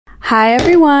Hi,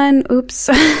 everyone. Oops.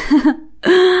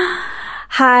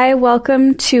 Hi,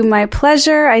 welcome to My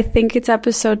Pleasure. I think it's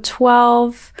episode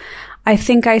 12. I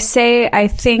think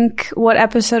what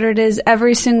episode it is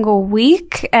every single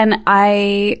week, and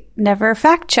I never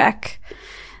fact check.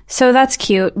 So that's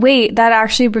cute. Wait, that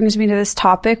actually brings me to this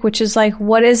topic, which is like,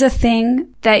 what is a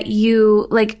thing that you,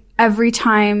 like, every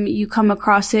time you come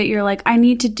across it, you're like, I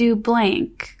need to do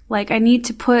blank. Like, I need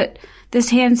to put this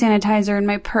hand sanitizer in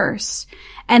my purse.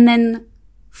 And then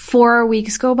 4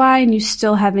 weeks go by and you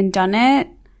still haven't done it.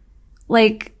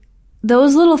 Like,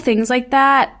 those little things like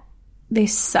that, they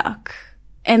suck.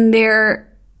 And they're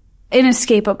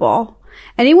inescapable.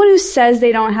 Anyone who says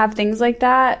they don't have things like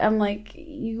that, I'm like,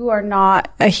 you are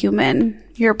not a human.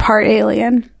 You're part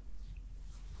alien.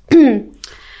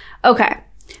 Okay.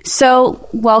 So,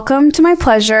 welcome to My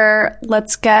Pleasure.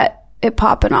 Let's get it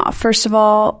popping off. First of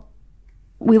all,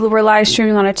 we were live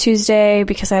streaming on a Tuesday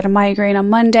because I had a migraine on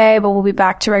Monday, but we'll be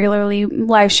back to regularly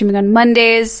live streaming on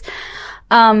Mondays.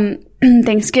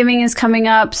 Thanksgiving is coming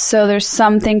up, so there's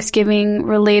some Thanksgiving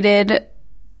related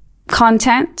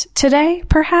content today,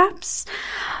 perhaps.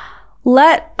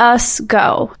 Let us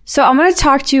go. So I'm going to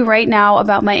talk to you right now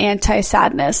about my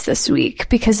anti-sadness this week,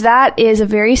 because that is a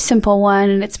very simple one,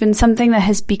 and it's been something that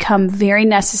has become very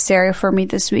necessary for me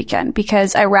this weekend,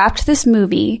 because I wrapped this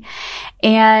movie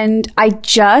and I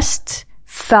just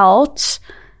felt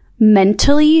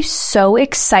mentally so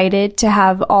excited to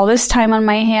have all this time on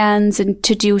my hands and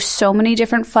to do so many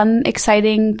different fun,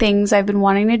 exciting things I've been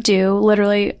wanting to do.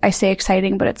 Literally, I say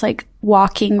exciting, but it's like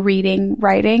walking, reading,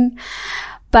 writing.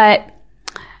 But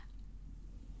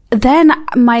then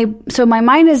my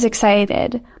mind is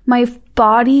excited. My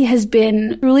body has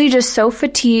been really just so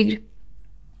fatigued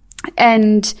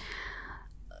and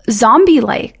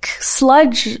zombie-like,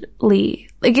 sludgy.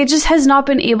 Like, it just has not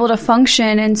been able to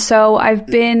function. And so I've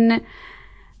been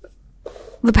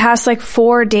the past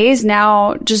 4 days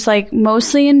now, just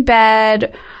mostly in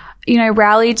bed. You know, I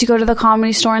rallied to go to the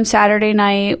Comedy Store on Saturday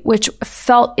night, which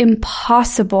felt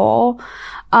impossible.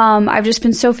 I've just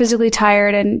been so physically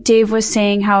tired, and Dave was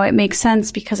saying how it makes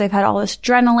sense because I've had all this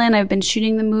adrenaline. I've been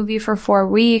shooting the movie for 4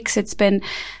 weeks. It's been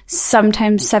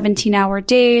sometimes 17-hour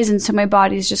days. And so my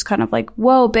body's just kind of like,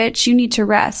 whoa, bitch, you need to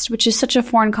rest, which is such a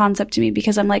foreign concept to me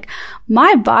because I'm like,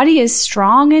 my body is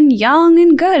strong and young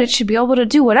and good. It should be able to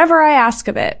do whatever I ask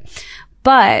of it.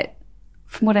 But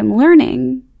from what I'm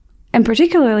learning, and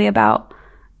particularly about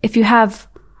if you have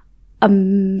a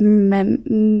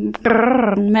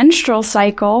menstrual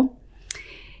cycle,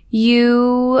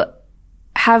 you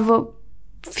have a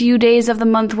few days of the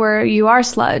month where you are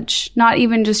sludge. Not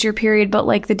even just your period, but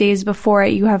the days before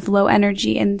it, you have low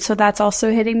energy. And so that's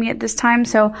also hitting me at this time.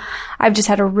 So I've just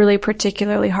had a really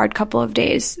particularly hard couple of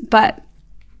days. But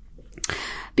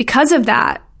because of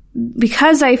that,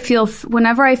 because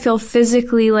whenever I feel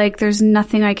physically like there's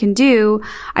nothing I can do,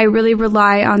 I really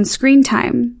rely on screen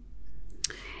time.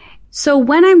 So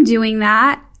when I'm doing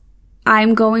that,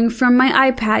 I'm going from my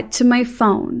iPad to my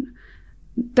phone,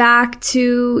 back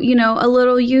to, a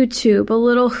little YouTube, a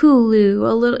little Hulu,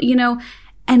 a little,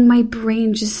 and my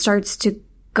brain just starts to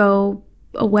go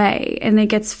away and it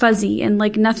gets fuzzy and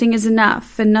nothing is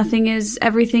enough and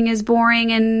everything is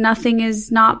boring and nothing is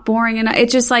not boring. And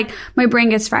it's just my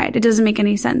brain gets fried. It doesn't make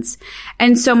any sense.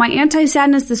 And so my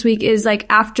anti-sadness this week is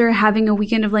after having a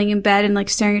weekend of laying in bed and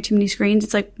staring at too many screens,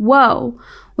 it's whoa.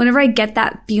 Whenever I get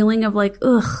that feeling of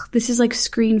ugh, this is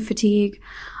screen fatigue,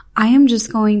 I am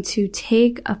just going to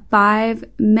take a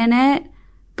 5-minute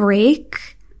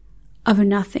break of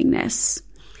nothingness.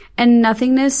 And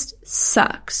nothingness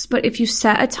sucks. But if you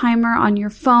set a timer on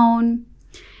your phone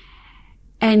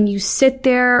and you sit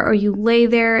there or you lay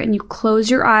there and you close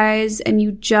your eyes and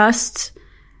you just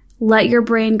let your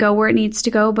brain go where it needs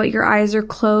to go, but your eyes are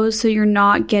closed so you're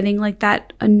not getting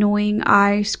that annoying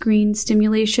eye screen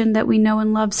stimulation that we know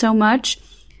and love so much.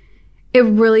 It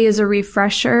really is a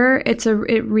refresher. It's a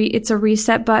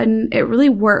reset button. It really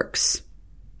works.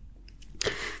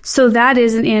 So that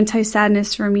is an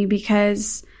anti-sadness for me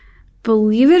because,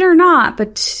 believe it or not,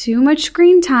 but too much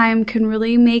screen time can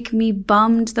really make me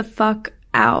bummed the fuck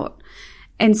out.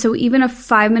 And so even a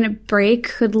 5-minute break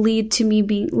could lead to me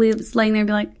laying there and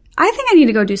be like, I think I need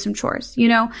to go do some chores.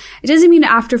 It doesn't mean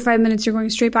after 5 minutes you're going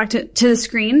straight back to the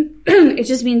screen. It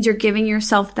just means you're giving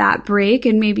yourself that break,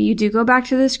 and maybe you do go back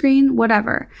to the screen,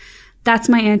 whatever. That's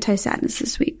my anti-sadness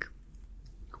this week.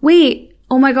 Wait,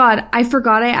 oh my God, I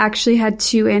forgot I actually had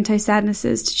 2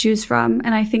 anti-sadnesses to choose from,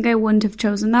 and I think I wouldn't have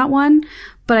chosen that one,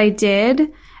 but I did.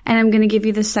 And I'm going to give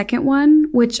you the second one,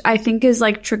 which I think is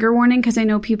trigger warning because I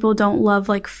know people don't love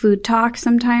food talk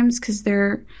sometimes because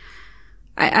they're,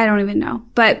 I don't even know.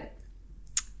 But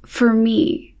for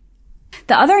me.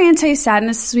 The other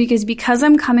anti-sadness this week is because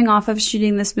I'm coming off of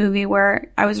shooting this movie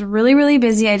where I was really, really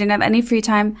busy. I didn't have any free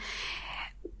time.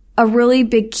 A really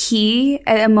big key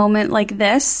at a moment like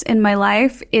this in my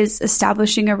life is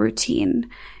establishing a routine,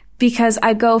 because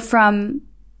I go from,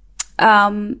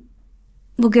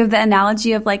 we'll give the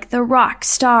analogy of like the rock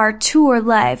star tour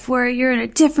life where you're in a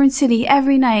different city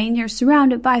every night and you're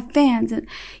surrounded by fans, and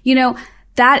you know,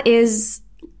 that is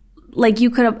like you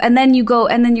could have, and then you go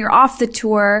and then you're off the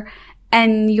tour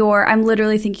and I'm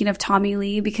literally thinking of Tommy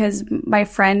Lee because my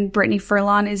friend Brittany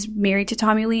Furlan is married to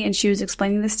Tommy Lee and she was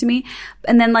explaining this to me.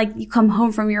 And then like you come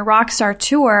home from your rock star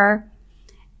tour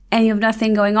and you have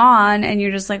nothing going on and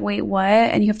you're just like, wait, what?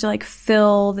 And you have to like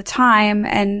fill the time.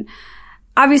 And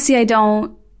obviously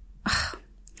I'm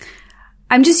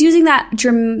just using that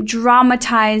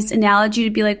dramatized analogy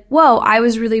to be like, whoa, I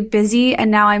was really busy and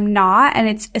now I'm not. And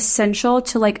it's essential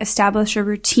to like establish a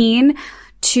routine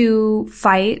to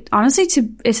fight, honestly,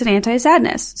 it's an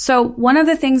anti-sadness. So one of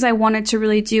the things I wanted to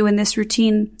really do in this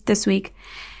routine this week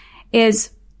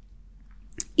is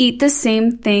eat the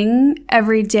same thing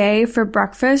every day for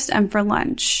breakfast and for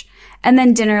lunch, and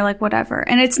then dinner, like whatever.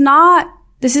 And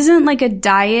this isn't like a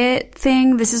diet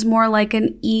thing. This is more like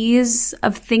an ease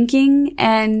of thinking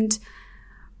and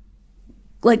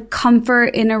like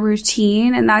comfort in a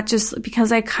routine. And that just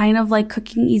because I kind of like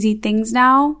cooking easy things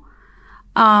now.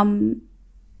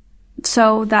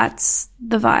 So that's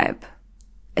the vibe,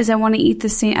 is I want to eat the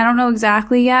same. I don't know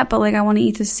exactly yet, but like I want to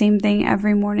eat the same thing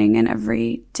every morning and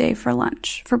every day for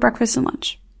lunch, for breakfast and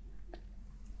lunch.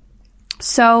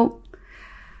 So,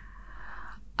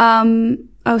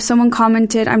 someone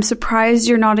commented, I'm surprised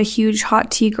you're not a huge hot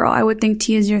tea girl. I would think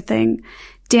tea is your thing.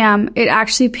 Damn, it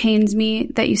actually pains me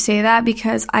that you say that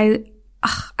because I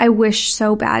wish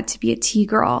so bad to be a tea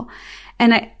girl.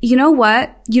 And you know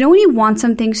what? You know when you want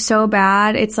something so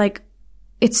bad, it's like,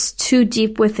 it's too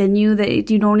deep within you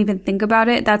that you don't even think about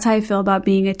it. That's how I feel about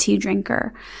being a tea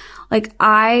drinker. Like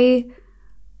I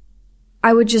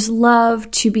would just love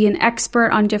to be an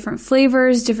expert on different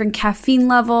flavors, different caffeine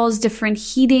levels, different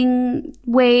heating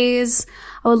ways.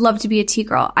 I would love to be a tea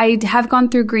girl. I have gone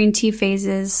through green tea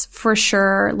phases for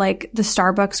sure, like the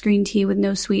Starbucks green tea with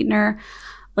no sweetener.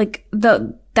 Like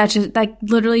that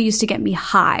literally used to get me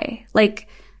high. Like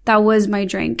that was my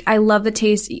drink. I love the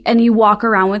taste. And you walk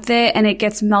around with it and it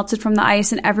gets melted from the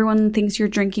ice and everyone thinks you're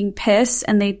drinking piss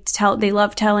and they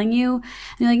love telling you. And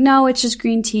you're like, no, it's just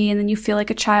green tea. And then you feel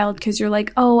like a child because you're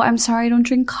like, oh, I'm sorry, I don't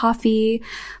drink coffee.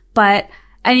 But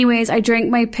anyways, I drank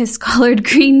my piss colored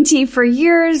green tea for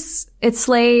years. It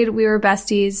slayed. We were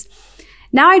besties.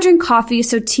 Now I drink coffee.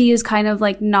 So tea is kind of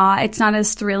like it's not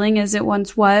as thrilling as it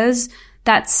once was.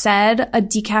 That said, a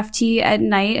decaf tea at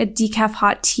night, a decaf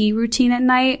hot tea routine at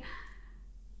night,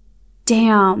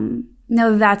 damn,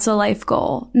 no, that's a life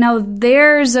goal. Now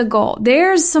there's a goal.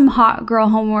 There's some hot girl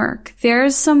homework.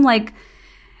 There's some like,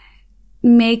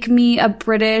 make me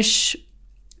British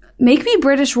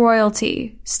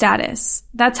royalty status.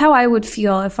 That's how I would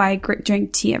feel if I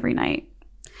drink tea every night.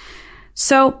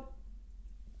 So,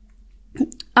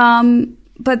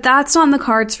 but that's not on the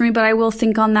cards for me, but I will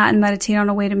think on that and meditate on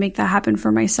a way to make that happen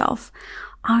for myself.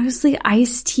 Honestly,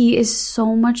 iced tea is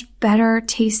so much better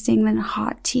tasting than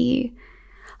hot tea.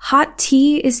 Hot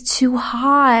tea is too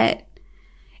hot.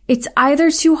 It's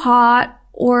either too hot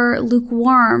or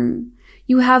lukewarm.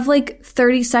 You have like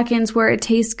 30 seconds where it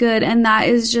tastes good, and that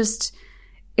is just,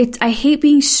 I hate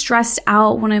being stressed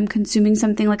out when I'm consuming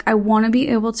something. Like I want to be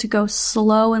able to go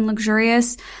slow and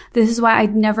luxurious. This is why I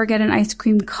never get an ice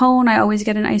cream cone. I always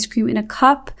get an ice cream in a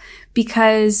cup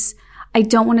because I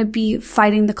don't want to be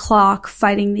fighting the clock,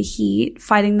 fighting the heat,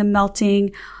 fighting the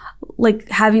melting, like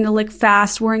having to lick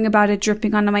fast, worrying about it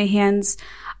dripping onto my hands.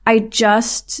 I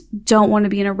just don't want to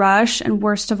be in a rush. And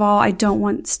worst of all, I don't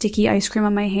want sticky ice cream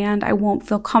on my hand. I won't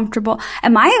feel comfortable.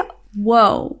 Do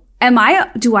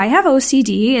I have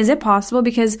OCD? Is it possible?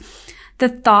 Because the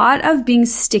thought of being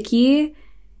sticky,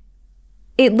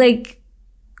 it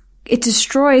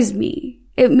destroys me.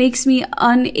 It makes me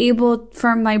unable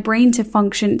for my brain to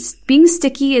function. Being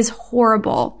sticky is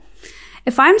horrible.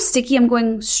 If I'm sticky, I'm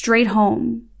going straight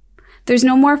home. There's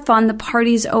no more fun. The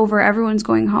party's over. Everyone's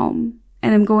going home.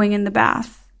 And I'm going in the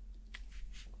bath.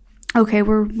 Okay,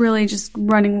 we're really just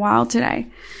running wild today.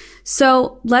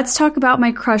 So let's talk about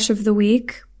my crush of the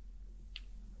week.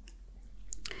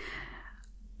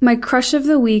 My crush of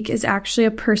the week is actually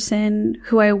a person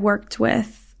who I worked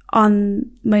with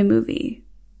on my movie.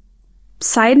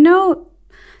 Side note,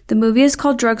 the movie is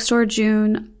called Drugstore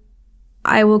June.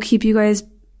 I will keep you guys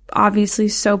obviously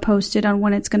so posted on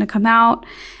when it's going to come out,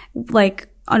 like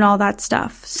on all that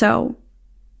stuff. So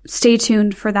stay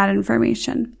tuned for that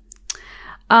information.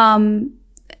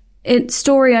 It's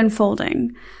story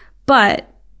unfolding. But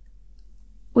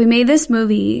we made this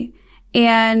movie,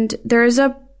 and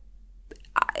the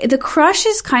crush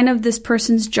is kind of this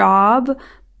person's job,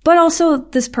 but also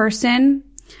this person.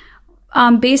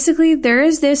 Basically, there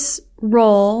is this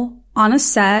role on a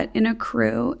set in a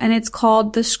crew, and it's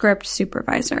called the script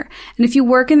supervisor. And if you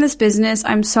work in this business,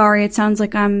 I'm sorry, it sounds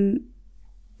like I'm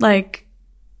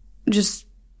just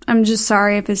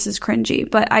sorry if this is cringy,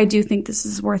 but I do think this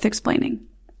is worth explaining.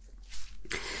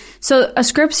 So a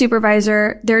script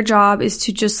supervisor, their job is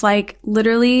to just like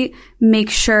literally make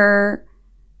sure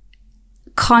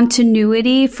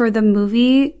continuity for the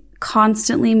movie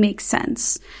constantly makes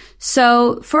sense.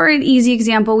 So for an easy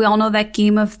example, we all know that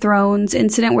Game of Thrones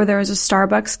incident where there was a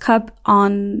Starbucks cup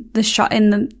on the shot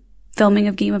in the filming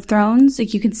of Game of Thrones.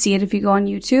 Like, you can see it if you go on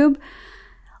YouTube.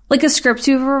 Like, a script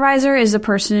supervisor is a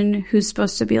person who's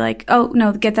supposed to be like, oh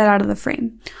no, get that out of the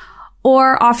frame.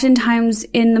 Or oftentimes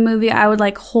in the movie, I would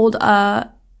hold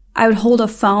a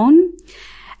phone,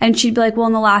 and she'd be like, well,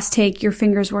 in the last take, your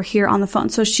fingers were here on the phone.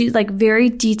 So she's like very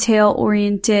detail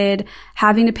oriented,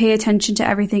 having to pay attention to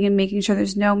everything and making sure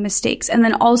there's no mistakes. And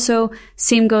then also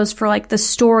same goes for like the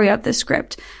story of the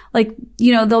script. Like,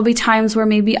 you know, there'll be times where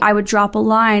maybe I would drop a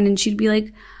line and she'd be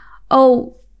like,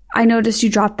 oh, I noticed you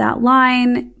dropped that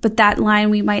line, but that line,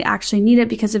 we might actually need it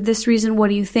because of this reason. What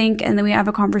do you think? And then we have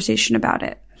a conversation about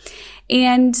it.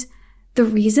 And the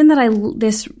reason that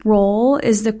this role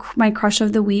is my crush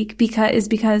of the week is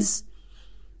because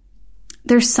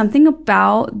there's something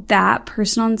about that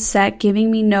person on set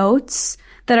giving me notes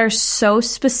that are so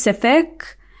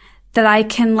specific that I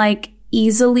can like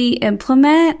easily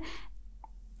implement.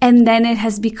 And then it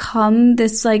has become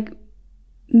this like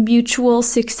mutual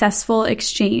successful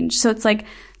exchange. So it's like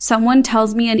someone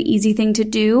tells me an easy thing to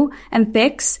do and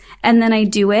fix, and then I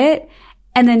do it.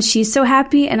 And then she's so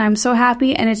happy and I'm so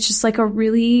happy, and it's just like a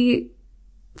really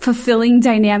fulfilling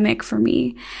dynamic for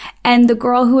me. And the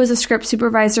girl who was a script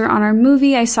supervisor on our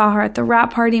movie, I saw her at the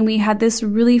wrap party, and we had this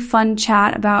really fun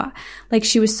chat about, like,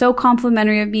 she was so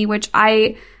complimentary of me, which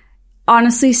I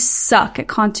honestly suck at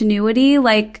continuity.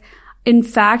 Like, in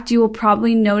fact, you will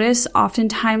probably notice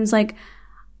oftentimes, like,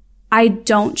 I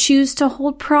don't choose to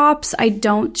hold props. I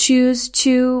don't choose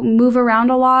to move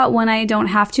around a lot when I don't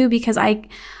have to, because I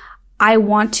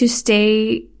want to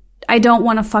I don't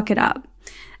want to fuck it up.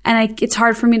 And it's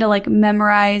hard for me to like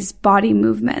memorize body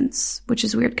movements, which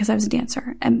is weird because I was a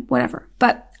dancer and whatever.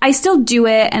 But I still do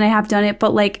it, and I have done it,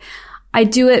 but like I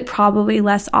do it probably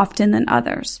less often than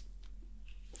others.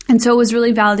 And so it was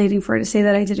really validating for her to say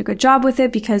that I did a good job with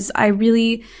it, because I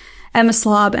really am a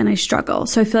slob and I struggle.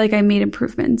 So I feel like I made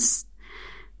improvements.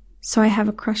 So I have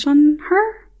a crush on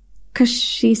her because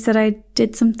she said I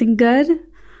did something good.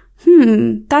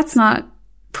 That's not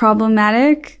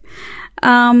problematic.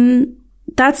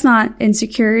 That's not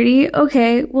insecurity.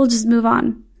 Okay, we'll just move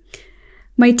on.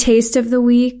 My taste of the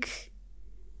week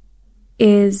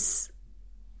is,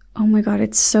 oh my God,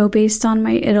 it's so based on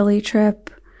my Italy trip.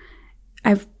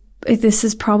 This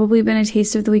has probably been a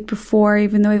taste of the week before,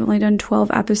 even though I've only done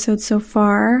 12 episodes so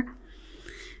far.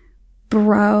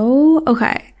 Bro,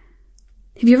 okay.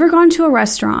 Have you ever gone to a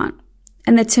restaurant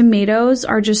and the tomatoes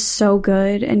are just so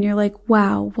good, and you're like,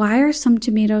 wow, why are some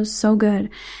tomatoes so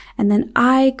good? And then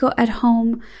I go at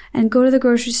home and go to the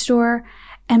grocery store,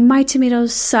 and my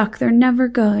tomatoes suck. They're never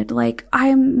good. Like,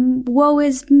 woe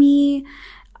is me.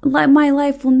 My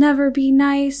life will never be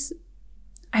nice.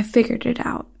 I figured it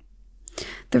out.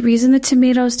 The reason the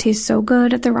tomatoes taste so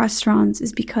good at the restaurants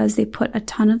is because they put a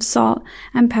ton of salt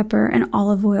and pepper and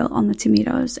olive oil on the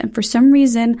tomatoes. And for some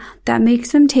reason, that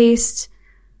makes them taste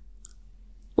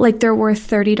like they're worth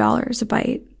 $30 a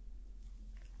bite.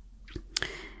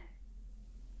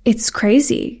 It's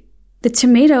crazy. The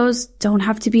tomatoes don't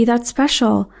have to be that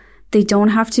special. They don't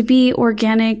have to be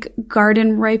organic,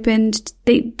 garden ripened.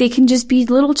 They can just be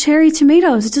little cherry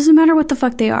tomatoes. It doesn't matter what the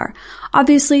fuck they are.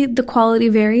 Obviously, the quality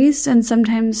varies, and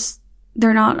sometimes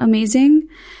they're not amazing.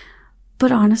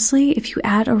 But honestly, if you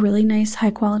add a really nice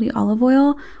high quality olive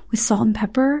oil with salt and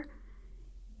pepper,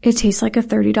 it tastes like a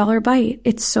 $30 bite.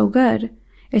 It's so good.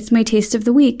 It's my taste of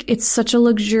the week. It's such a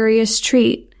luxurious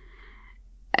treat.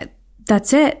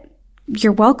 That's it.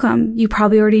 You're welcome. You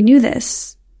probably already knew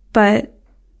this, but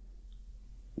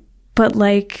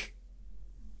like,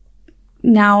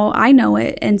 now I know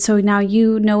it, and so now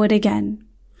you know it again.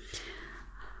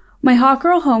 My hot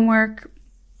girl homework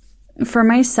for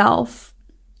myself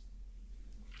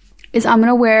is I'm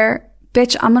gonna wear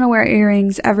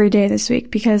earrings every day this week,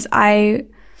 because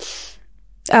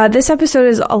this episode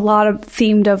is a lot of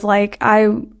themed of like, I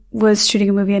was shooting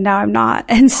a movie and now I'm not.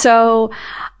 And so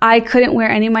I couldn't wear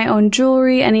any of my own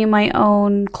jewelry, any of my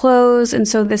own clothes. And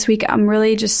so this week I'm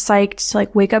really just psyched to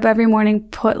like wake up every morning,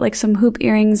 put like some hoop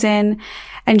earrings in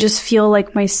and just feel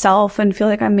like myself and feel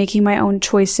like I'm making my own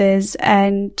choices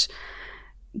and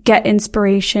get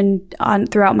inspiration on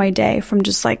throughout my day from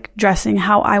just like dressing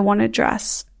how I want to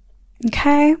dress.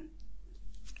 Okay?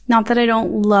 Not that I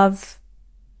love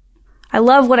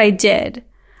what I did.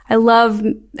 I love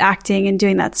acting and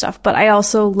doing that stuff, but I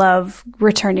also love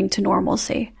returning to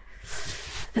normalcy.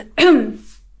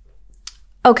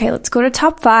 Okay, let's go to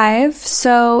top 5.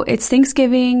 So it's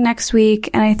Thanksgiving next week,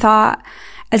 and I thought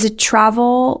as a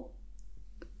travel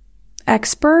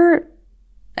expert,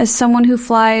 as someone who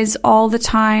flies all the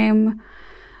time,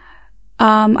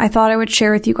 I thought I would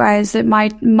share with you guys that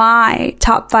my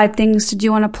top 5 things to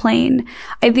do on a plane.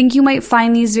 I think you might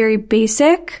find these very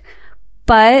basic,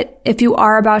 but if you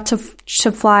are about to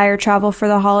fly or travel for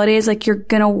the holidays, like you're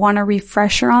going to want a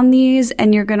refresher on these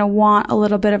and you're going to want a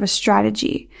little bit of a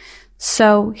strategy.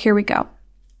 So here we go.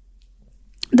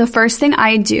 The first thing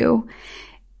I do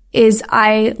is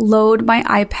I load my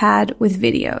iPad with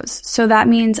videos. So that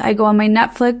means I go on my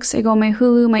Netflix, I go on my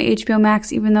Hulu, my HBO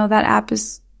Max, even though that app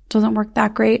doesn't work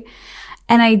that great.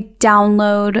 And I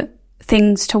download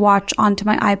things to watch onto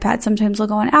my iPad. Sometimes I'll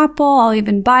go on Apple. I'll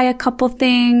even buy a couple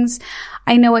things.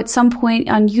 I know at some point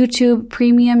on YouTube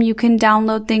Premium, you can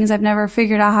download things. I've never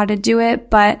figured out how to do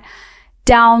it, but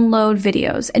download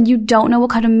videos and you don't know what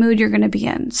kind of mood you're going to be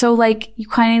in. So like you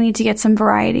kind of need to get some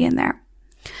variety in there.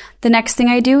 The next thing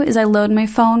I do is I load my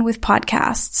phone with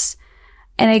podcasts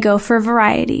and I go for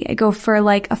variety. I go for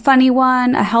like a funny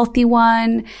one, a healthy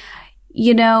one,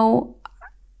 you know,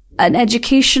 an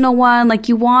educational one. Like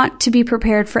you want to be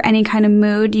prepared for any kind of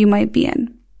mood you might be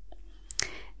in.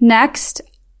 Next,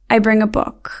 I bring a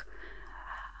book.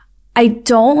 I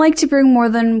don't like to bring more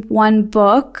than one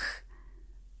book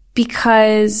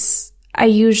because I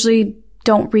usually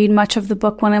don't read much of the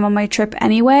book when I'm on my trip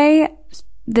anyway.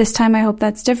 This time I hope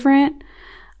that's different.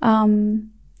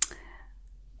 And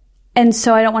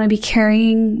so I don't want to be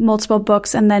carrying multiple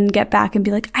books and then get back and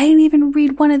be like, I didn't even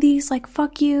read one of these. Like,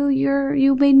 fuck you.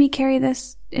 You made me carry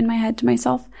this in my head to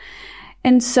myself.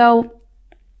 And so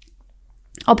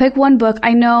I'll pick one book.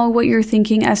 I know what you're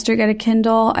thinking, Esther, get a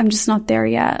Kindle. I'm just not there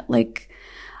yet. Like,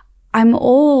 I'm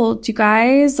old, you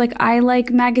guys. Like, I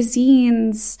like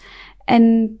magazines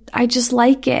and I just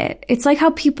like it. It's like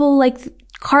how people like,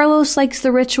 Carlos likes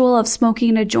the ritual of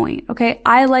smoking a joint, okay?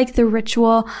 I like the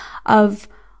ritual of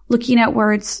looking at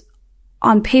words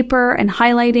on paper and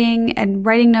highlighting and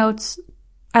writing notes.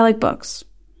 I like books.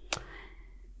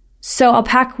 So I'll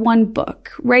pack one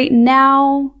book. Right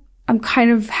now, I'm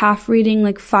kind of half reading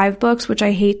like 5 books, which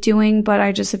I hate doing, but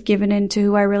I just have given in to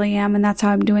who I really am and that's how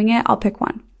I'm doing it. I'll pick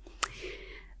one.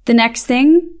 The next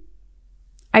thing,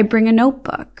 I bring a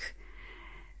notebook.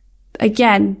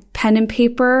 Again, pen and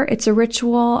paper, it's a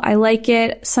ritual. I like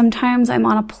it. Sometimes I'm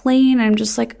on a plane and I'm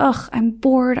just like, ugh, I'm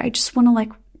bored. I just want to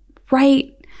like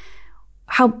write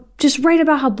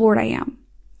about how bored I am.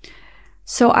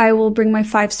 So I will bring my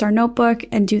 5-star notebook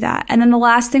and do that. And then the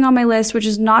last thing on my list, which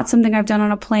is not something I've done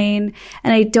on a plane,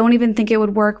 and I don't even think it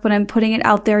would work, but I'm putting it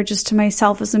out there just to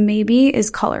myself as a maybe, is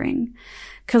coloring.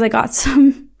 Cause I got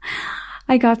some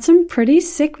pretty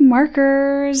sick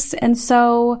markers. And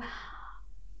so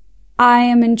I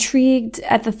am intrigued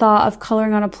at the thought of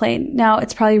coloring on a plane. Now,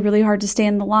 it's probably really hard to stay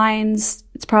in the lines.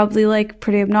 It's probably like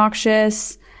pretty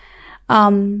obnoxious.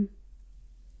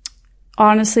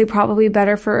 Honestly, probably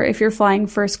better for if you're flying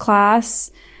first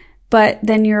class, but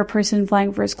then you're a person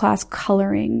flying first class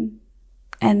coloring.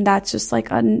 And that's just like,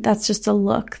 that's just a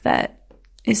look that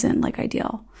isn't like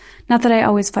ideal. Not that I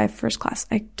always fly first class.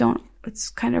 It's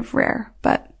kind of rare,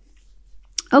 but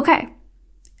okay.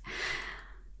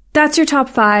 That's your top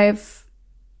 5.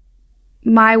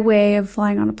 My way of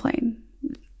flying on a plane.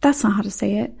 That's not how to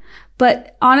say it.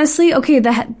 But honestly, okay,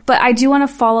 but I do want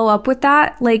to follow up with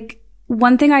that. Like,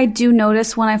 one thing I do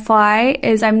notice when I fly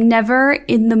is I'm never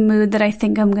in the mood that I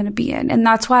think I'm going to be in. And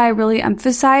that's why I really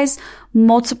emphasize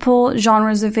multiple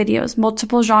genres of videos,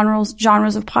 multiple genres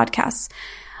of podcasts.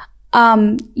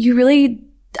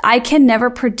 I can never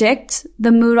predict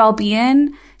the mood I'll be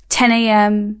in 10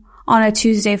 a.m. on a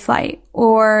Tuesday flight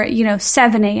or,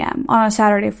 7 a.m. on a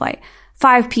Saturday flight,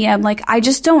 5 p.m. Like, I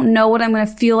just don't know what I'm going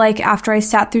to feel like after I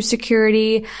sat through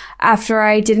security, after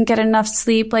I didn't get enough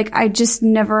sleep. Like, I just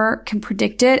never can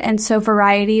predict it. And so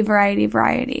variety,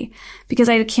 because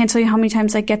I can't tell you how many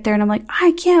times I get there and I'm like,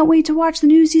 I can't wait to watch the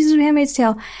new season of Handmaid's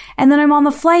Tale. And then I'm on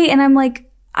the flight and I'm like,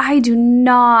 I am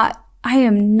not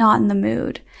in the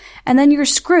mood. And then you're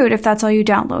screwed if that's all you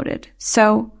downloaded.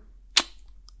 So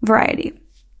variety.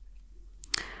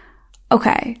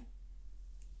 Okay.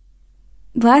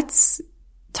 Let's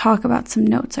talk about some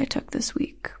notes I took this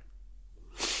week.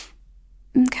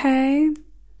 Okay.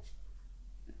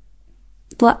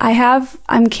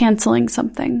 I'm canceling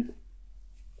something.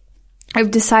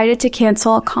 I've decided to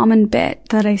cancel a common bit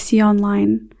that I see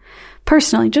online.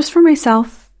 Personally, just for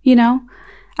myself, you know?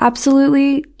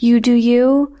 Absolutely, you do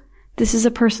you. This is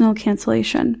a personal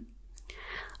cancellation.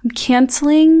 I'm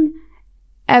canceling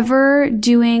ever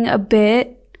doing a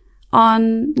bit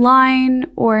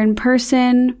online or in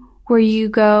person where you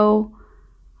go,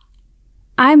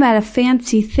 I'm at a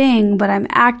fancy thing, but I'm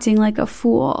acting like a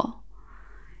fool.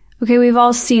 Okay, we've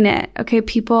all seen it. Okay,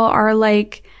 people are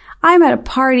like, I'm at a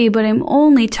party, but I'm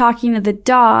only talking to the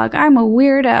dog. I'm a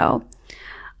weirdo.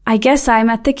 I guess I'm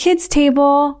at the kids'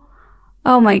 table.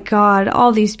 Oh my God,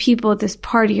 all these people at this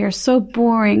party are so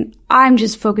boring. I'm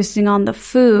just focusing on the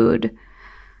food.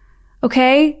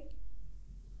 Okay?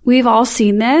 We've all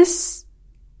seen this.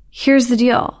 Here's the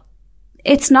deal.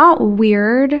 It's not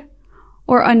weird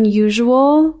or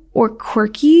unusual or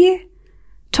quirky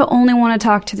to only want to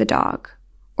talk to the dog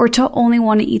or to only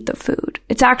want to eat the food.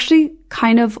 It's actually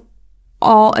kind of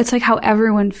it's like how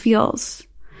everyone feels.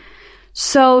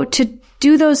 So to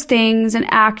do those things and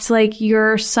act like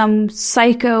you're some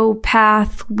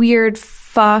psychopath, weird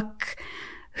fuck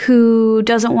who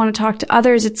doesn't want to talk to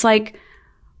others, it's like,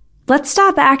 let's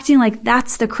stop acting like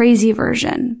that's the crazy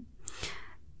version.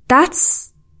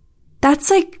 That's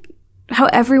like how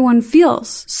everyone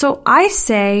feels. So I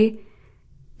say,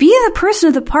 be the person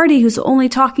at the party who's only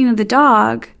talking to the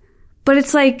dog, but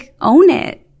it's like, own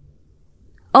it.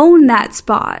 Own that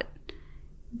spot.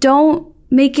 Don't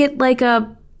make it like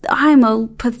I'm a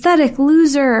pathetic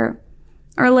loser,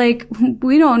 or like,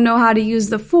 we don't know how to use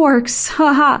the forks,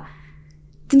 haha.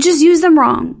 Then just use them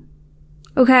wrong.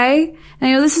 Okay? And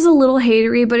I know this is a little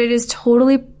hatery, but it is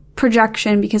totally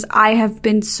projection because I have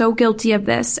been so guilty of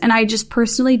this, and I just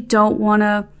personally don't want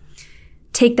to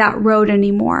take that road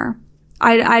anymore.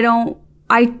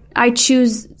 I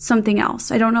choose something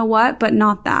else. I don't know what, but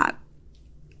not that.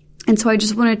 And so I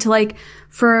just wanted to, like,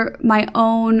 for my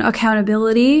own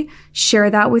accountability, share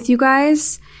that with you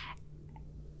guys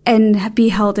and be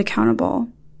held accountable.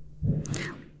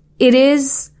 It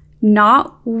is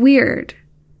not weird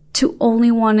to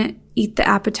only want to eat the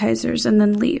appetizers and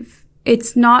then leave.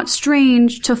 It's not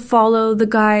strange to follow the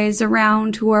guys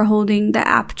around who are holding the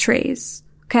app trays,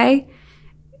 okay?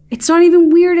 It's not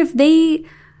even weird if they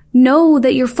know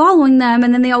that you're following them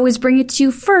and then they always bring it to you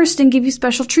first and give you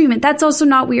special treatment. That's also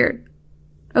not weird.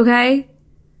 Okay?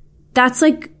 That's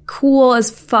like cool as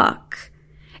fuck.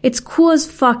 It's cool as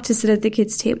fuck to sit at the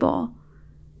kids' table.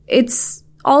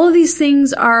 All of these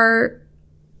things are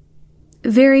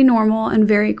very normal and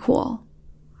very cool.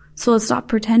 So let's stop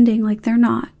pretending like they're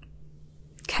not.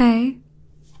 Okay?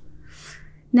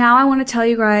 Now I want to tell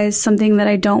you guys something that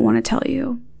I don't want to tell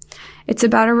you. It's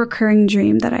about a recurring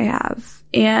dream that I have.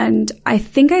 And I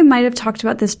think I might have talked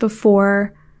about this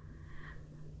before.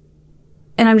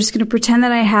 And I'm just going to pretend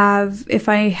that I have if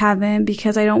I haven't,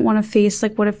 because I don't want to face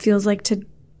like what it feels like to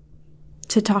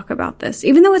talk about this.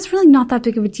 Even though it's really not that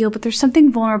big of a deal, but there's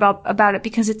something vulnerable about it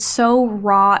because it's so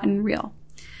raw and real.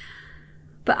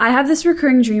 But I have this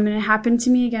recurring dream, and it happened to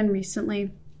me again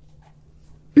recently.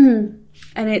 And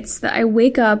it's that I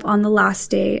wake up on the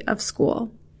last day of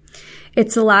school.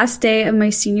 It's the last day of my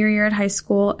senior year at high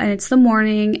school, and it's the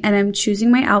morning, and I'm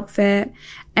choosing my outfit,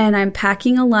 and I'm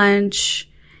packing a lunch,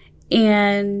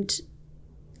 and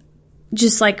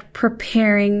just like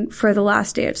preparing for the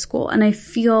last day of school. And I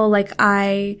feel like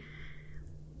I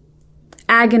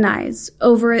agonize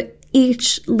over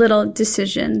each little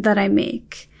decision that I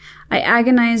make. I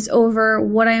agonize over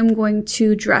what I'm going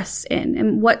to dress in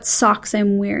and what socks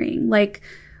I'm wearing. Like,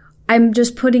 I'm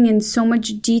just putting in so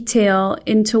much detail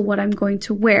into what I'm going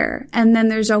to wear. And then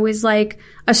there's always like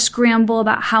a scramble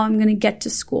about how I'm going to get to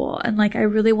school. And like, I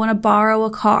really want to borrow a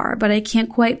car, but I can't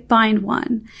quite find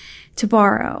one to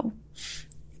borrow.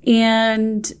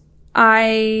 And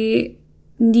I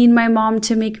need my mom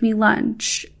to make me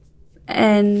lunch.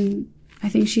 And I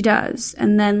think she does.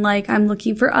 And then like, I'm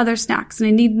looking for other snacks and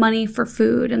I need money for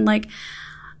food. And like,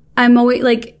 I'm always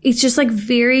like, it's just like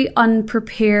very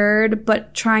unprepared,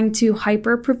 but trying to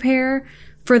hyper prepare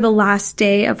for the last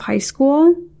day of high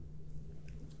school.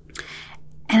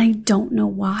 And I don't know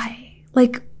why.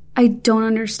 Like, I don't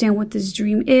understand what this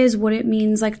dream is, what it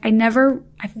means. Like, I've never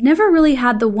really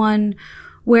had the one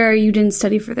where you didn't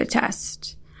study for the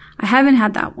test. I haven't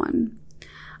had that one.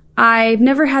 I've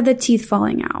never had the teeth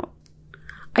falling out.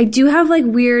 I do have like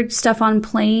weird stuff on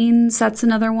planes. That's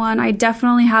another one. I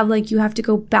definitely have like, you have to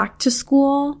go back to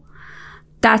school.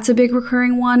 That's a big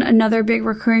recurring one. Another big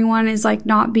recurring one is like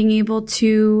not being able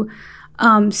to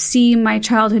see my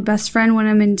childhood best friend when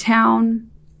I'm in town.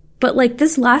 But like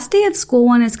this last day of school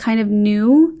one is kind of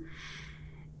new.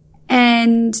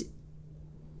 And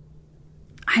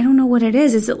I don't know what it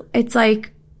is. It's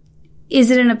like,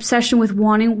 is it an obsession with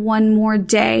wanting one more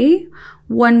day,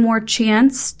 one more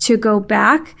chance to go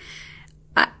back?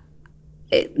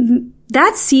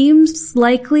 That seems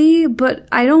likely, but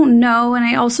I don't know. And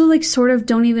I also like sort of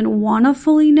don't even want to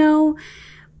fully know.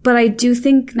 But I do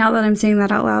think now that I'm saying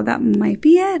that out loud, that might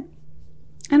be it.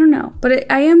 I don't know.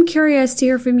 But I am curious to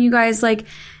hear from you guys. Like,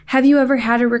 have you ever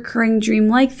had a recurring dream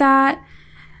like that?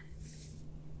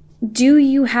 Do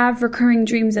you have recurring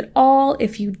dreams at all?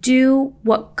 If you do,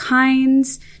 what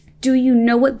kinds? Do you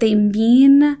know what they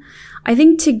mean? I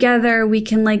think together we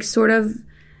can like sort of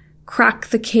crack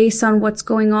the case on what's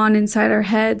going on inside our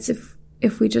heads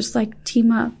if we just like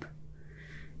team up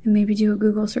and maybe do a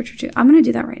Google search or two. I'm going to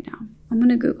do that right now. I'm going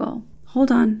to Google.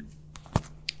 Hold on.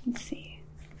 Let's see.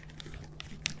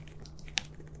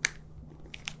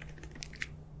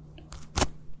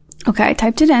 Okay, I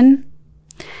typed it in.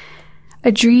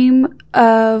 A dream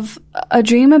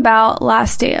about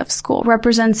last day of school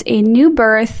represents a new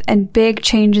birth and big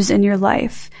changes in your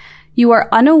life. You are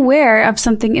unaware of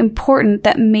something important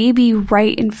that may be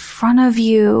right in front of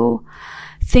you.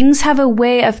 Things have a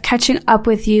way of catching up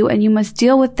with you and you must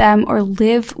deal with them or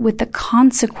live with the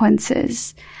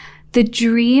consequences. The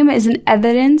dream is an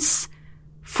evidence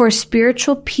for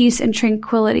spiritual peace and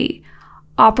tranquility.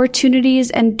 Opportunities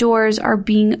and doors are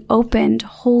being opened.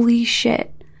 Holy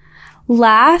shit.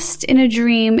 Last in a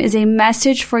dream is a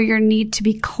message for your need to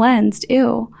be cleansed.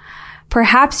 Ew.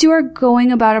 Perhaps you are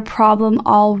going about a problem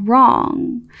all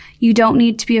wrong. You don't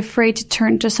need to be afraid to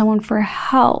turn to someone for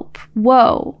help.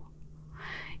 Whoa.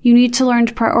 You need to learn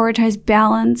to prioritize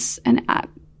balance and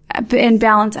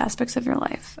balance aspects of your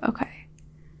life. Okay.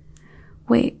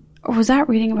 Wait, was that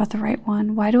reading about the right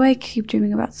one? Why do I keep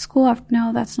dreaming about school?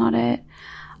 No, that's not it.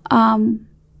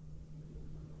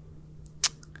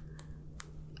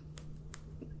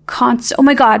 Oh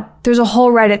my God, there's a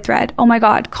whole Reddit thread. Oh my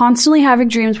God, constantly having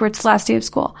dreams where it's the last day of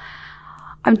school.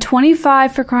 I'm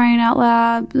 25 for crying out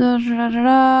loud. Blah, blah, blah,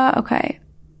 blah. Okay.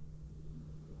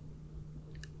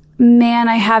 Man,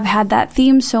 I have had that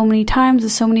theme so many times in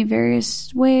so many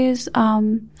various ways.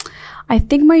 I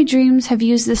think my dreams have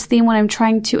used this theme when I'm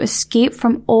trying to escape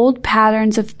from old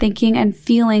patterns of thinking and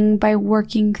feeling by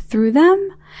working through them.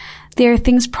 They are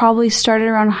things probably started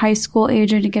around high school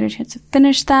age and to get a chance to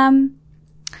finish them.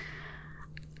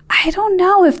 I don't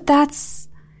know if that's,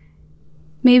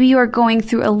 maybe you are going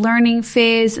through a learning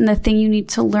phase and the thing you need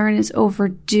to learn is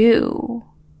overdue.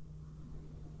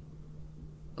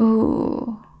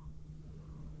 Ooh.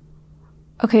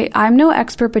 Okay, I'm no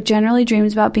expert, but generally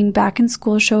dreams about being back in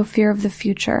school show fear of the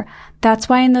future. That's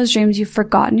why in those dreams you've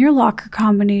forgotten your locker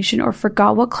combination or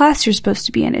forgot what class you're supposed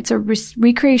to be in. It's a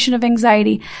recreation of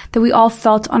anxiety that we all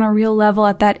felt on a real level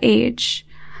at that age.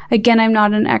 Again, I'm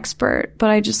not an expert, but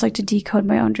I just like to decode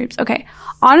my own dreams. Okay.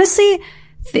 Honestly,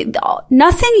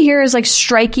 nothing here is like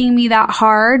striking me that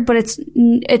hard, but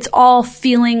it's all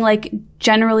feeling like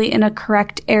generally in a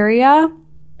correct area.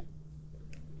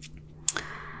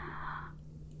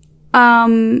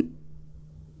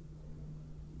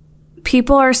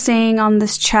 People are saying on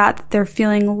this chat that they're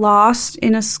feeling lost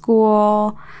in a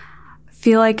school,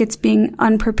 feel like it's being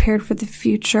unprepared for the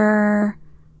future.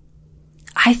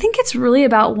 I think it's really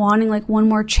about wanting like one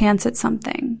more chance at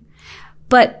something.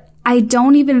 But I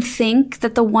don't even think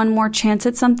that the one more chance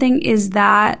at something is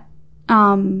that,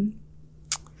 I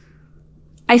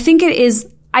think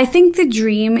the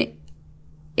dream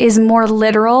is more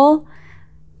literal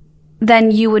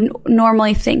than you would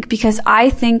normally think, because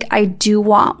I think I do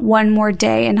want one more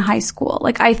day in high school.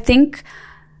 Like, I think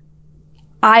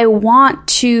I want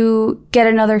to get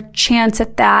another chance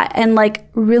at that and like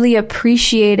really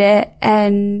appreciate it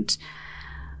and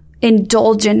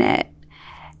indulge in it.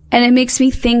 And it makes me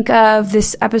think of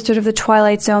this episode of The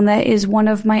Twilight Zone that is one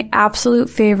of my absolute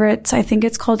favorites. I think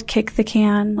it's called Kick the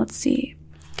Can. Let's see.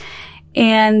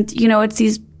 And, you know, it's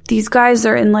these guys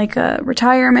are in like a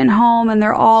retirement home and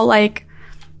they're all like,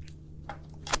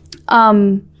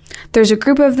 there's a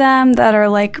group of them that are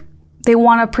like, they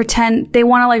want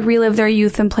to like relive their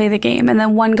youth and play the game. And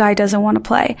then one guy doesn't want to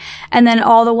play. And then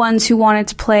all the ones who wanted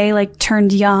to play like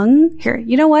turned young. Here,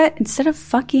 you know what? Instead of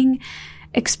fucking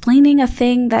explaining a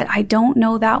thing that I don't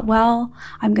know that well,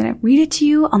 I'm going to read it to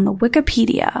you on the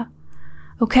Wikipedia.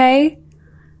 Okay?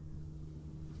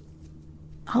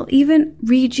 I'll even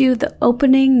read you the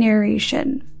opening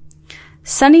narration.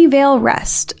 Sunnyvale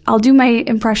Rest. I'll do my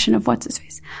impression of what's his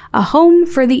face. A home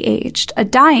for the aged, a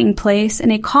dying place,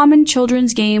 and a common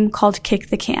children's game called Kick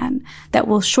the Can that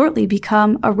will shortly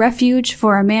become a refuge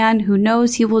for a man who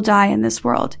knows he will die in this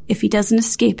world if he doesn't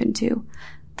escape into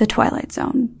the Twilight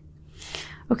Zone.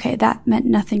 Okay, that meant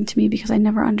nothing to me because I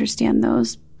never understand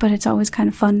those, but it's always kind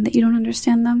of fun that you don't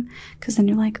understand them because then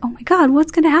you're like, oh my God,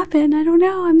 what's going to happen? I don't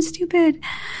know. I'm stupid.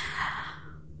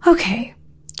 Okay.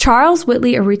 Charles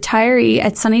Whitley, a retiree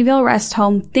at Sunnyvale Rest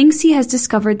Home, thinks he has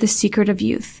discovered the secret of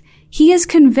youth. He is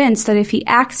convinced that if he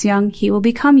acts young, he will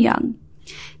become young.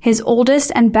 His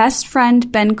oldest and best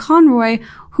friend, Ben Conroy,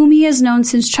 whom he has known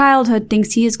since childhood,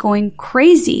 thinks he is going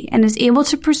crazy and is able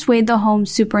to persuade the home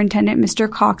superintendent, Mr.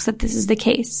 Cox, that this is the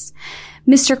case.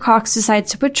 Mr. Cox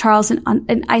decides to put Charles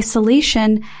in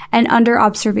isolation and under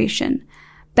observation.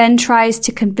 Ben tries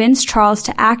to convince Charles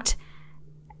to act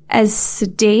as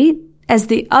sedate as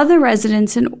the other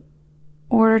residents in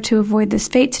order to avoid this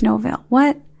fate to no avail.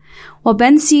 What? While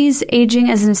Ben sees aging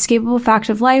as an escapable fact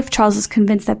of life, Charles is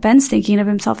convinced that Ben's thinking of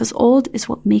himself as old is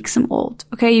what makes him old.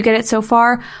 Okay, you get it so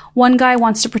far? One guy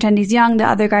wants to pretend he's young. The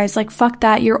other guy's like, fuck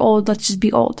that, you're old. Let's just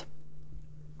be old.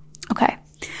 Okay.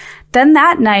 Then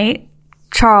that night,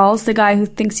 Charles, the guy who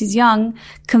thinks he's young,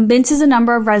 convinces a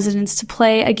number of residents to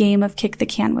play a game of Kick the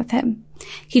Can with him.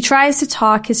 He tries to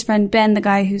talk his friend Ben, the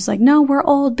guy who's like, no, we're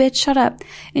old, bitch, shut up,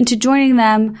 into joining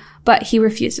them, but he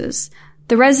refuses.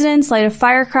 The residents light a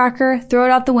firecracker, throw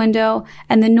it out the window,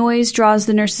 and the noise draws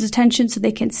the nurse's attention so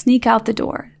they can sneak out the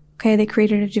door. Okay, they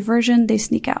created a diversion, they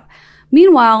sneak out.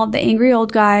 Meanwhile, the angry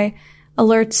old guy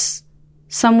alerts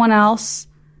someone else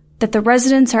that the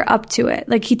residents are up to it.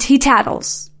 Like, he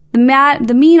tattles.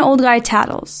 The mean old guy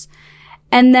tattles.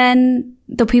 And then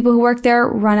the people who work there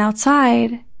run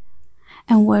outside.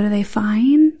 And what do they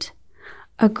find?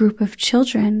 A group of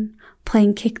children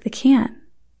playing Kick the Can.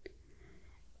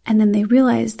 And then they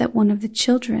realize that one of the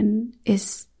children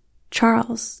is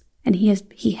Charles, and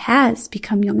he has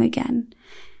become young again.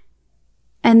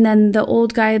 And then the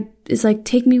old guy is like,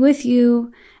 take me with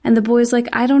you. And the boy's like,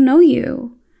 I don't know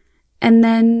you. And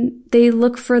then they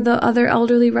look for the other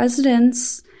elderly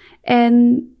residents,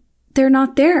 and they're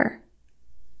not there.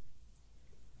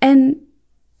 And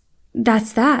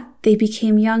that's that. They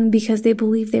became young because they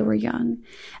believed they were young.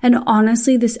 And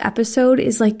honestly, this episode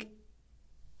is like,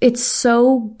 it's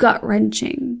so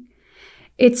gut-wrenching.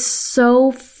 It's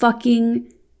so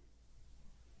fucking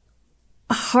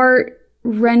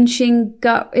heart-wrenching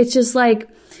It's just like,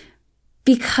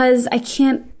 because I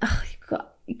can't,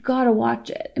 you gotta watch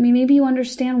it. I mean, maybe you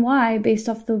understand why based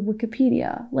off the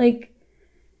Wikipedia. Like,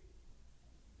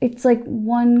 it's like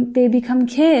they become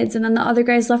kids and then the other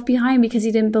guy's left behind because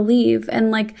he didn't believe.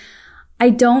 And like, I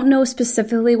don't know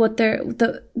specifically what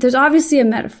there's obviously a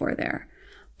metaphor there,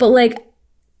 but like,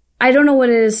 I don't know what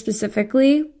it is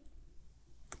specifically.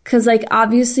 Cause like,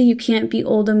 obviously you can't be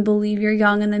old and believe you're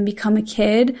young and then become a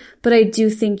kid, but I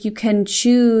do think you can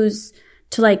choose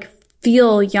to like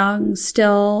feel young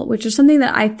still, which is something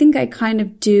that I think I kind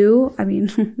of do. I mean,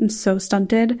 I'm so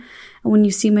stunted. And when you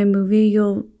see my movie,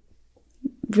 you'll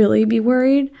really be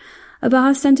worried about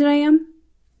how stunted I am.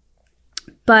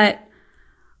 But,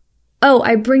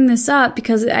 I bring this up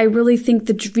because I really think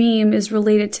the dream is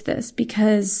related to this,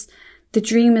 because the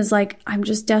dream is like, I'm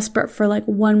just desperate for like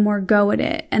one more go at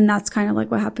it. And that's kind of like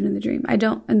what happened in the dream.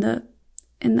 In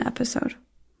the episode.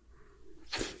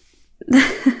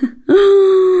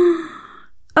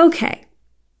 Okay.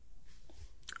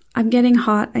 I'm getting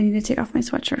hot. I need to take off my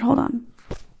sweatshirt. Hold on.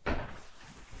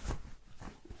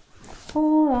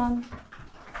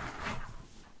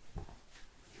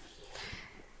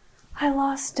 I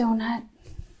lost Donut.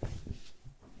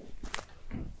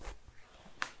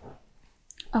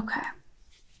 Okay.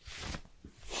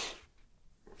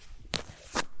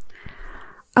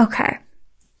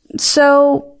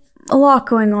 So, a lot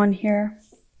going on here.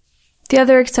 The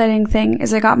other exciting thing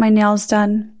is I got my nails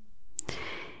done.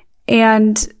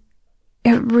 And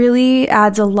it really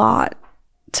adds a lot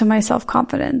to my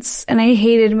self-confidence. And I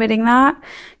hate admitting that,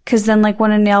 because then like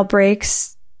when a nail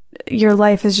breaks, your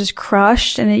life is just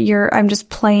crushed, and I'm just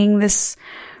playing this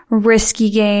risky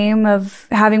game of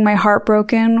having my heart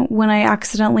broken when I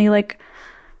accidentally like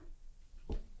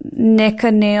nick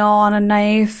a nail on a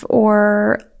knife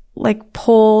or like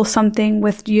pull something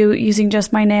with you using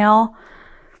just my nail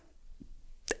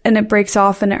and it breaks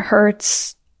off and it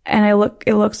hurts and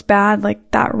it looks bad.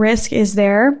 Like, that risk is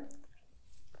there.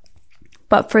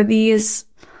 But for this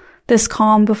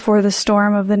calm before the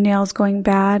storm of the nails going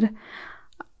bad,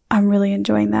 I'm really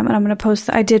enjoying them. And I'm going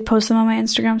to I did post them on my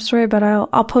Instagram story, but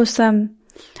I'll post them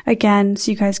again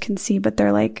so you guys can see. But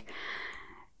they're like,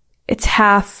 it's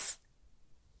half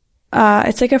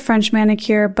it's like a French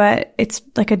manicure, but it's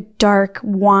like a dark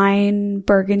wine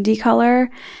burgundy color.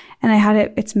 And I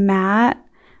had it's matte.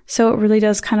 So it really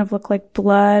does kind of look like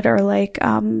blood or like,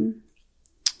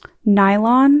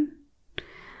 nylon.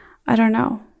 I don't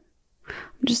know.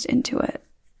 I'm just into it.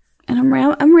 And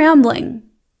I'm rambling.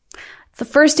 It's the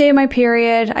first day of my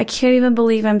period. I can't even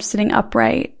believe I'm sitting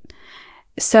upright.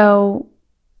 So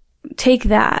take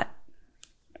that.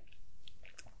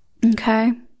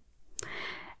 Okay.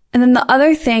 And then the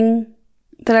other thing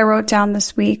that I wrote down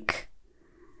this week,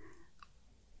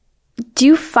 do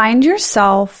you find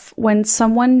yourself when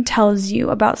someone tells you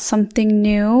about something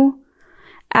new,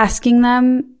 asking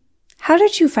them, how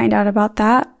did you find out about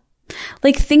that?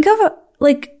 Like, think of,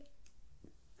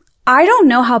 I don't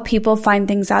know how people find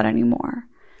things out anymore.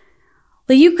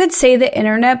 Like, you could say the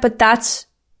internet, but that's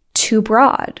too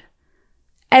broad.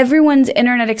 Everyone's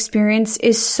internet experience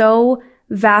is so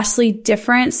vastly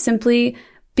different simply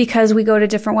because we go to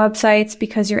different websites,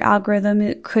 because your algorithm,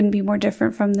 it couldn't be more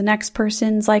different from the next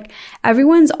person's. Like,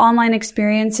 everyone's online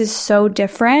experience is so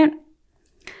different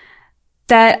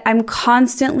that I'm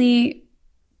constantly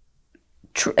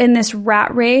in this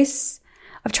rat race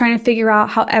of trying to figure out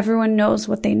how everyone knows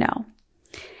what they know.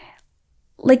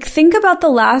 Like, think about the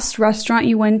last restaurant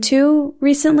you went to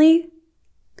recently.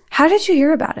 How did you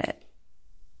hear about it?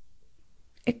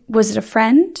 Was it a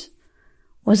friend?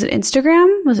 Was it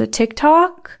Instagram? Was it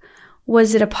TikTok?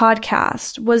 Was it a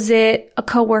podcast? Was it a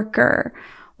coworker?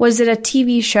 Was it a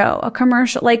TV show, a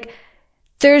commercial? Like,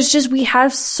 we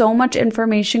have so much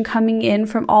information coming in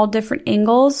from all different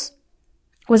angles.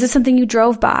 Was it something you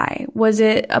drove by? Was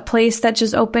it a place that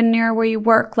just opened near where you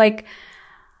work? Like,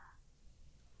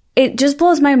 it just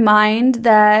blows my mind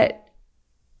that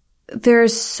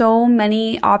there's so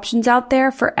many options out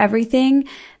there for everything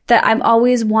that I'm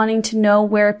always wanting to know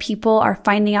where people are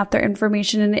finding out their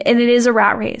information. And it is a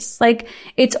rat race. Like,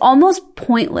 it's almost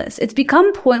pointless. It's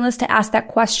become pointless to ask that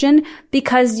question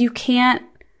because you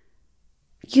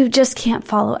just can't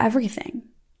follow everything.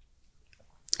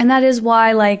 And that is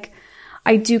why, like,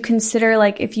 I do consider,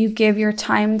 like, if you give your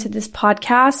time to this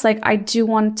podcast, like, I do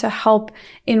want to help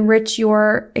enrich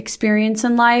your experience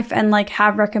in life and, like,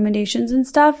 have recommendations and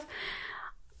stuff.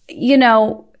 You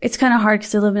know, it's kind of hard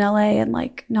because I live in LA and,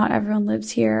 like, not everyone lives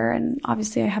here. And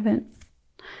obviously I'm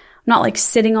not, like,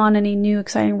 sitting on any new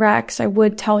exciting recs. I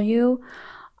would tell you.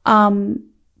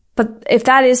 But if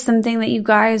that is something that you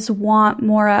guys want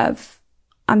more of,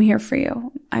 I'm here for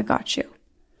you. I got you.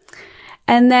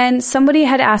 And then somebody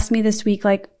had asked me this week,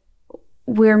 like,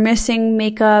 we're missing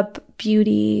makeup,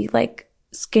 beauty, like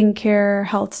skincare,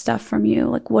 health stuff from you.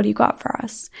 Like, what do you got for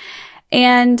us?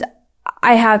 And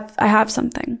I have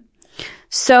something.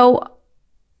 So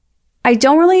I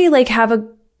don't really like have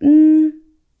I'm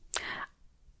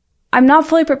not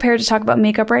fully prepared to talk about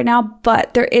makeup right now,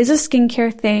 but there is a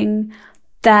skincare thing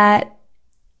that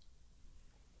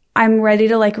I'm ready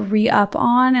to, like, re-up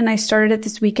on. And I started it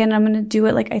this weekend. I'm going to do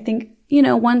it, like, I think,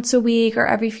 once a week or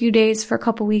every few days for a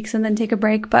couple weeks and then take a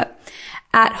break. But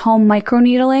at home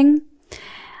microneedling,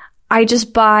 I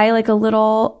just buy, like,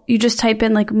 you just type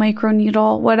in, like,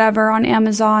 microneedle, whatever, on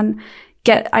Amazon.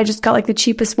 I just got, like, the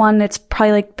cheapest one. It's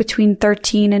probably, like, between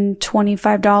 $13 and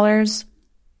 $25.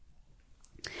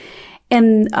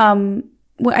 And,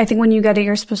 I think when you get it,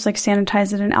 you're supposed to, like,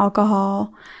 sanitize it in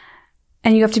alcohol.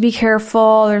 And you have to be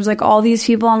careful. There's, like, all these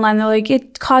people online. They're like,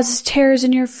 it causes tears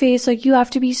in your face. Like, you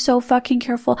have to be so fucking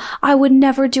careful. I would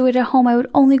never do it at home. I would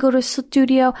only go to a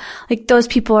studio. Like, those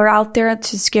people are out there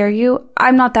to scare you.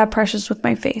 I'm not that precious with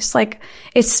my face. Like,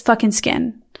 it's fucking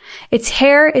skin. It's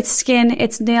hair, it's skin,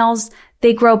 it's nails.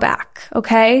 They grow back,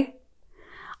 okay?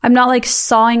 I'm not, like,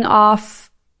 sawing off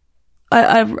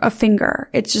a finger.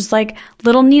 It's just, like,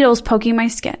 little needles poking my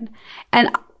skin.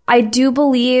 And I do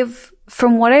believe,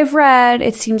 from what I've read,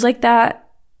 it seems like that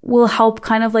will help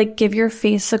kind of, like, give your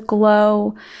face a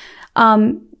glow.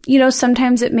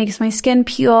 Sometimes it makes my skin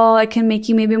peel. It can make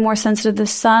you maybe more sensitive to the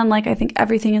sun. Like, I think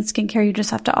everything in skincare, you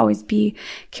just have to always be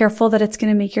careful that it's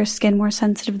going to make your skin more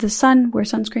sensitive to the sun. Wear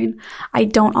sunscreen. I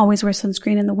don't always wear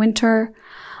sunscreen in the winter,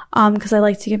 because I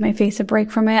like to give my face a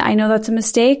break from it. I know that's a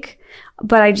mistake,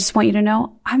 but I just want you to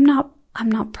know I'm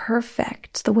not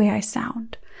perfect the way I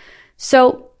sound.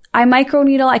 So I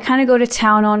microneedle. I kind of go to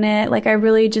town on it. Like, I'm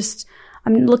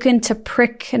looking to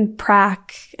prick and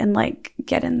prack and, like,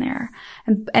 get in there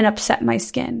and upset my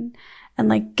skin and,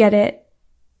 like, get it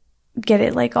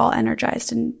like all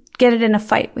energized and get it in a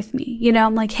fight with me.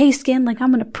 I'm like, hey, skin, like,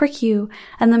 I'm going to prick you.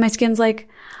 And then my skin's like,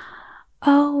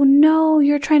 oh no,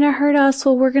 you're trying to hurt us.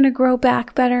 Well, we're going to grow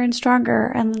back better and stronger.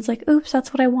 And it's like, oops,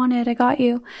 that's what I wanted. I got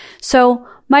you. So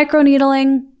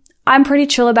microneedling, I'm pretty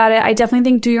chill about it. I definitely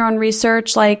think do your own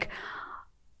research. Like,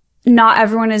 not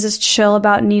everyone is as chill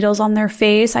about needles on their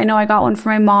face. I know I got one for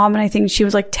my mom and I think she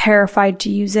was like terrified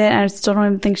to use it. And I still don't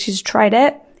even think she's tried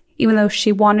it, even though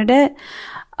she wanted it.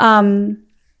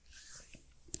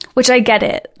 Which I get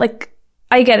it. Like,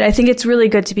 I get it. I think it's really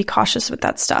good to be cautious with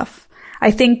that stuff. I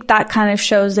think that kind of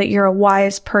shows that you're a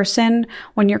wise person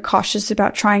when you're cautious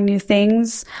about trying new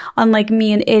things. Unlike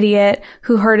me, an idiot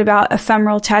who heard about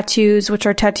ephemeral tattoos, which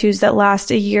are tattoos that last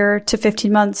a year to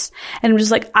 15 months. And I'm just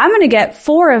like, I'm going to get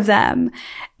 4 of them.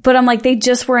 But I'm like, they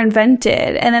just were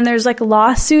invented. And then there's like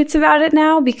lawsuits about it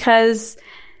now because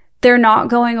they're not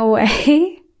going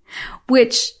away,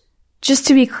 which, just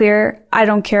to be clear, I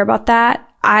don't care about that.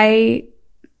 I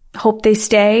hope they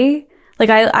stay. Like,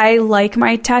 I like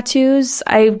my tattoos.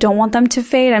 I don't want them to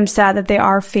fade. I'm sad that they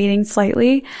are fading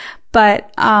slightly.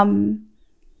 But,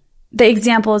 the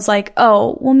example is like,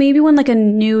 oh, well, maybe when like a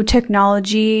new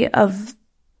technology of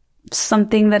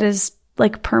something that is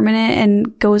like permanent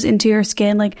and goes into your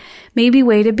skin, like maybe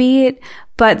wait a beat.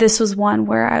 But this was one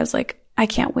where I was like, I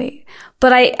can't wait.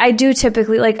 But I do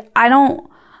typically, like, I don't,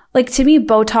 like, to me,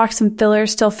 Botox and filler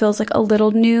still feels like a little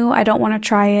new. I don't want to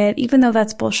try it, even though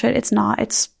that's bullshit. It's not.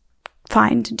 It's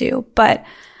fine to do. But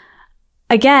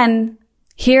again,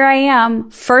 here I am,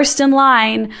 first in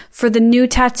line for the new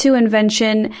tattoo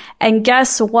invention. And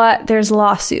guess what? There's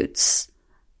lawsuits.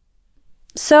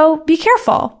 So be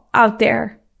careful out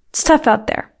there. It's tough out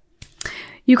there.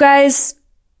 You guys,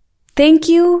 thank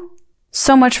you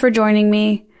so much for joining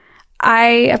me.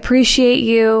 I appreciate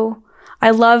you. I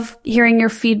love hearing your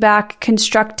feedback,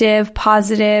 constructive,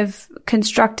 positive,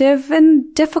 constructive,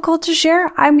 and difficult to share.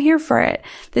 I'm here for it.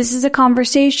 This is a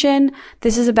conversation.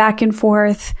 This is a back and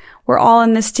forth. We're all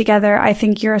in this together. I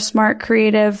think you're a smart,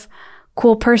 creative,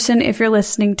 cool person if you're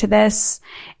listening to this.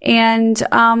 And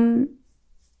oh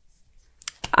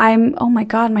my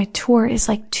God, my tour is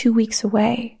like 2 weeks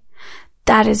away.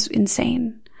 That is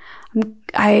insane.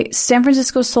 San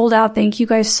Francisco sold out. Thank you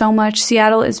guys so much.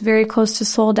 Seattle is very close to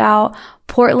sold out.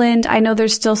 Portland, I know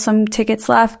there's still some tickets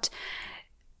left.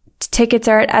 Tickets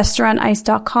are at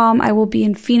EstherOnIce.com. I will be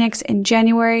in Phoenix in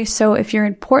January. So if you're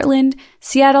in Portland,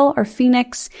 Seattle, or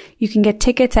Phoenix, you can get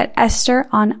tickets at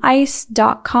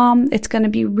EstherOnIce.com. It's going to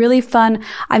be really fun.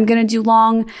 I'm going to do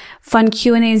long, fun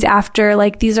Q&As after.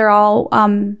 Like, these are all,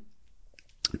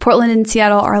 Portland and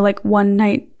Seattle are like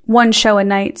one show a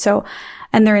night. So,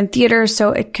 and they're in theaters,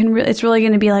 so it's really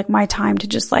going to be like my time to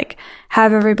just like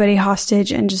have everybody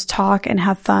hostage and just talk and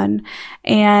have fun.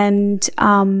 And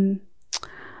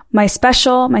my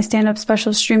stand-up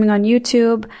special is streaming on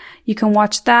YouTube. You can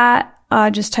watch that.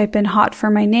 Just type in Hot for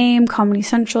my name, Comedy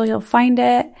Central, you'll find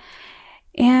it.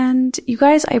 And you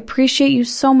guys, I appreciate you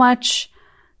so much.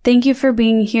 Thank you for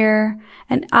being here,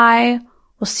 and I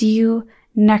will see you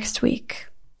next week.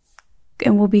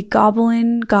 And we'll be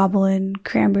gobbling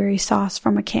cranberry sauce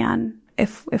from a can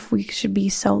if we should be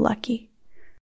so lucky.